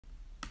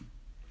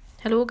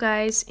Hello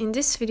guys, in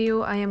this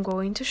video I am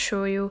going to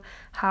show you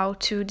how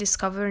to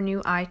discover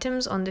new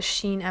items on the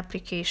SHEIN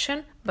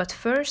application, but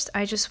first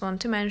I just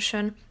want to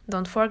mention,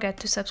 don't forget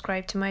to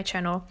subscribe to my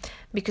channel,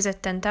 because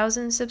at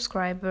 10,000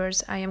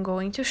 subscribers I am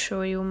going to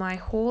show you my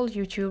whole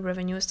YouTube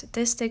revenue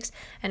statistics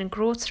and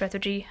growth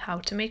strategy, how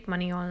to make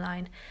money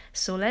online.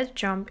 So let's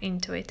jump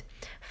into it.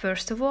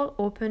 First of all,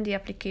 open the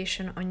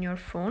application on your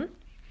phone.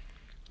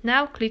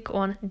 Now click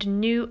on the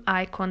new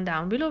icon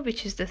down below,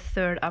 which is the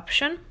third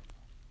option.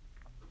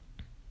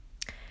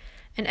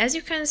 And as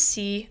you can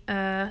see,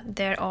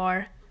 there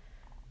are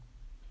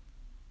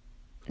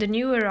the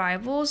new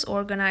arrivals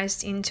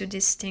organized into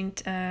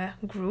distinct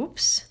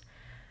groups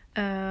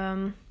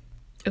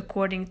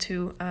according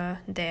to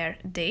their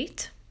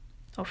date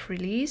of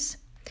release.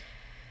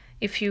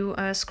 If you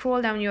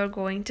scroll down, you're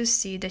going to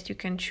see that you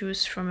can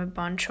choose from a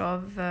bunch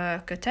of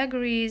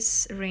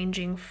categories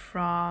ranging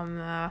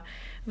from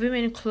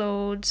women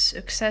clothes,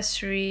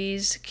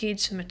 accessories,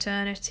 kids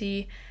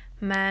maternity,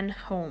 man,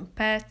 home,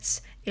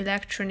 pets,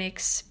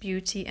 electronics,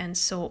 beauty, and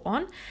so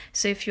on.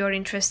 So if you're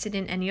interested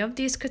in any of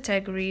these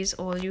categories,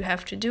 all you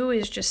have to do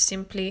is just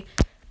simply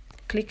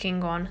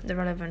clicking on the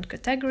relevant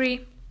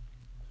category.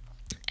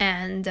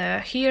 And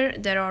here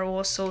there are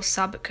also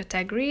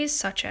subcategories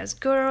such as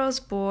girls,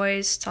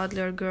 boys,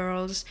 toddler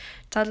girls,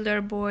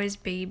 toddler boys,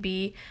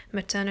 baby,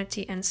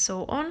 maternity, and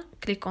so on.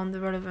 Click on the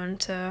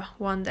relevant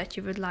one that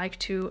you would like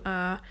to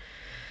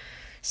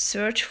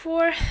search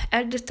for.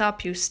 At the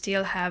top you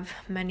still have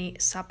many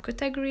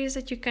subcategories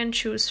that you can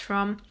choose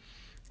from,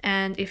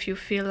 and if you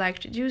feel like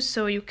to do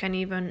so, you can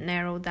even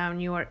narrow down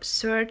your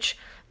search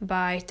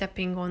by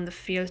tapping on the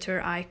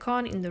filter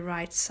icon in the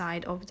right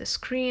side of the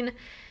screen.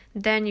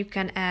 Then you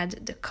can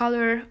add the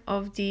color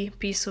of the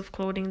piece of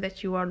clothing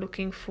that you are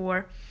looking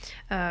for,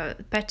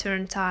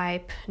 pattern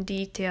type,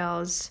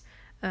 details,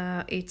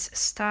 its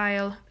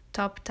style,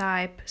 top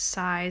type,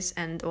 size,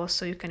 and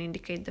also you can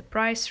indicate the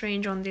price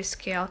range on this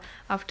scale.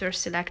 After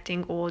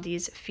selecting all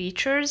these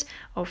features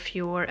of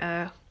your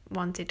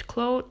wanted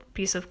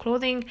piece of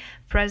clothing,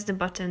 press the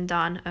button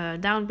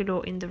down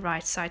below in the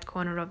right side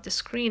corner of the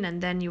screen, and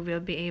then you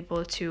will be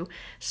able to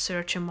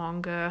search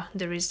among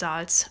the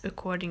results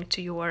according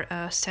to your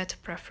set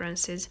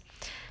preferences.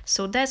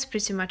 So that's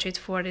pretty much it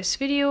for this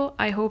video.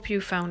 I hope you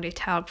found it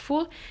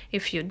helpful.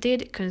 If you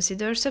did,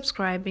 consider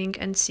subscribing,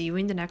 and see you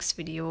in the next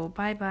video.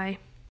 Bye bye.